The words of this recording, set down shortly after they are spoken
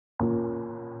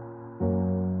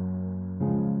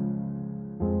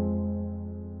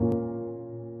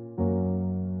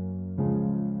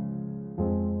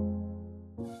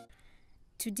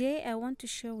Today I want to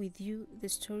share with you the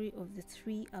story of the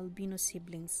three albino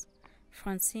siblings,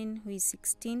 Francine, who is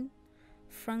 16,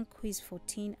 Frank, who is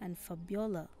 14, and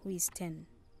Fabiola, who is 10.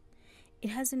 It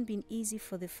hasn't been easy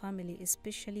for the family,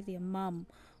 especially their mom,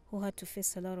 who had to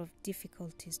face a lot of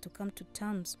difficulties to come to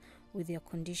terms with their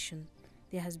condition.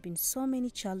 There has been so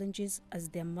many challenges, as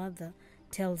their mother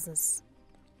tells us.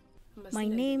 My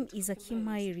name is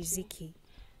Izabayo Riziki.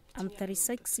 I'm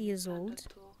 36 years old.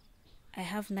 I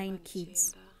have 9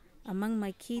 kids. Among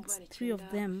my kids, 3 of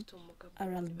them are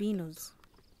albinos.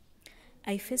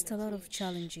 I faced a lot of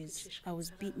challenges. I was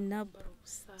beaten up,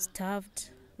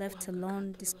 starved, left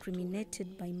alone,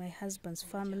 discriminated by my husband's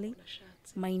family,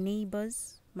 my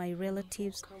neighbors, my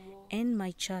relatives, and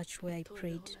my church where I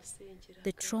prayed.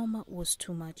 The trauma was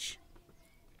too much.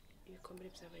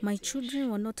 My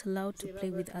children were not allowed to play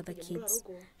with other kids.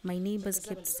 My neighbors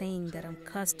kept saying that I'm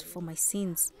cursed for my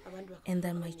sins and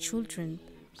that my children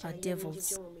are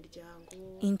devils.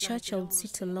 In church, I would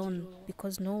sit alone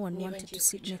because no one wanted to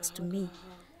sit next to me.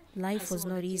 Life was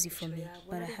not easy for me,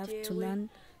 but I have to learn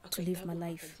to live my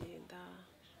life.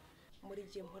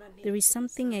 There is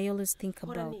something I always think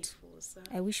about.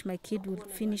 I wish my kid would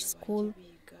finish school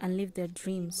and live their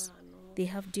dreams. They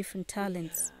have different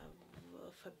talents.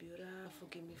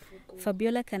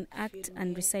 Fabiola can act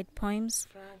and recite poems.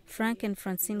 Frank and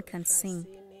Francine can sing.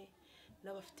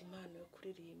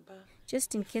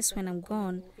 Just in case when I'm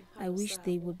gone, I wish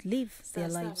they would live their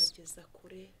lives.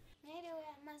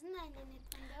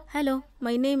 Hello,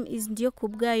 my name is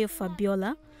Izabayo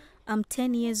Fabiola. I'm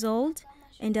 10 years old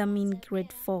and I'm in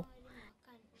grade 4.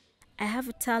 I have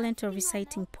a talent of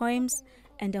reciting poems,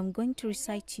 and I'm going to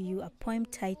recite to you a poem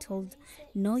titled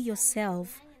Know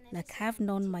Yourself Like I've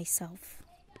Known Myself.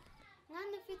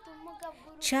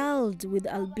 Child with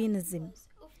albinism,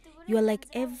 you are like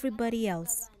everybody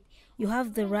else. You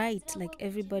have the right like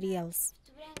everybody else.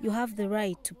 You have the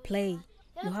right to play.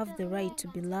 You have the right to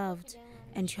be loved.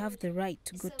 And you have the right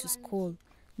to go to school.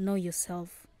 Know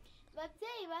yourself.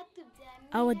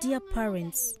 Our dear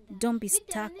parents, don't be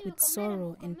stuck with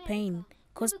sorrow and pain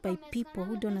caused by people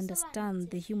who don't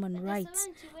understand the human rights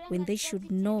when they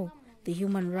should know the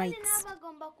human rights.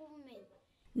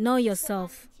 Know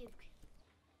yourself.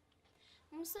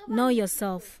 Know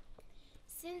yourself.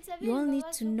 You all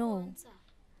need to know.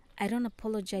 I don't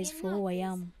apologize for who I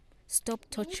am. Stop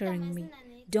torturing me.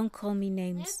 Don't call me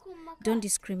names. Don't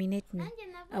discriminate me.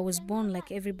 I was born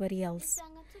like everybody else.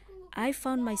 I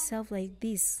found myself like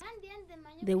this,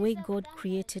 the way God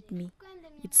created me,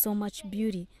 with so much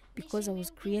beauty, because I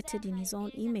was created in His own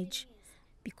image.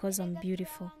 Because I'm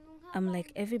beautiful. I'm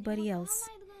like everybody else.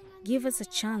 Give us a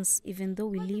chance. Even though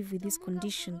we live with this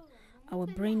condition, our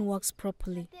brain works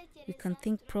properly. We can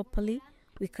think properly.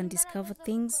 We can discover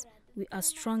things. We are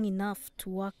strong enough to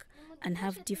work and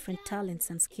have different talents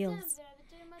and skills.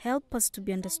 Help us to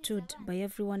be understood by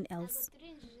everyone else.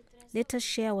 Let us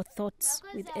share our thoughts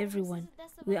with everyone.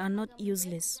 We are not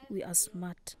useless. We are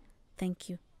smart. Thank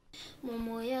you.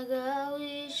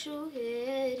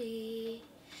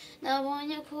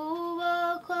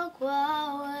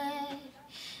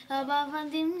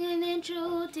 Abavandimwe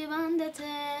n'inshuti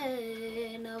bandetse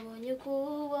nabonye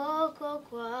ukuboko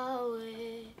kwawe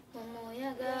mu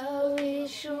muyaga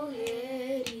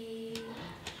w'ishuheri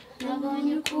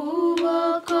nabonye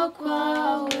ukuboko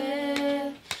kwawe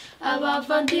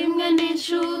abavandimwe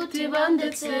n'inshuti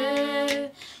bandetse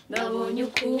nabonye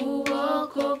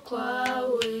ukuboko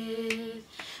kwawe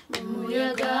mu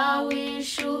muyaga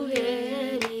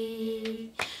w'ishuheri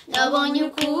nabonye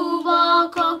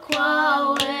ukuboko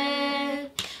kwawe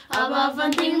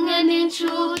abavandimwe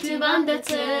n'inshuti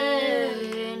bandetse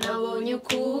nabonye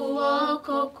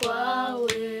ukuboko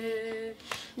kwawe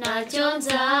ntacyo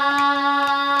nzaba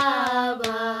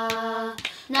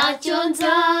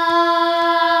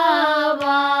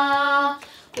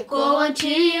kuko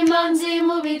wanciye imanzi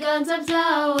mu biganza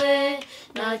byawe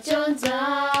ntacyo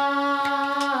nzaba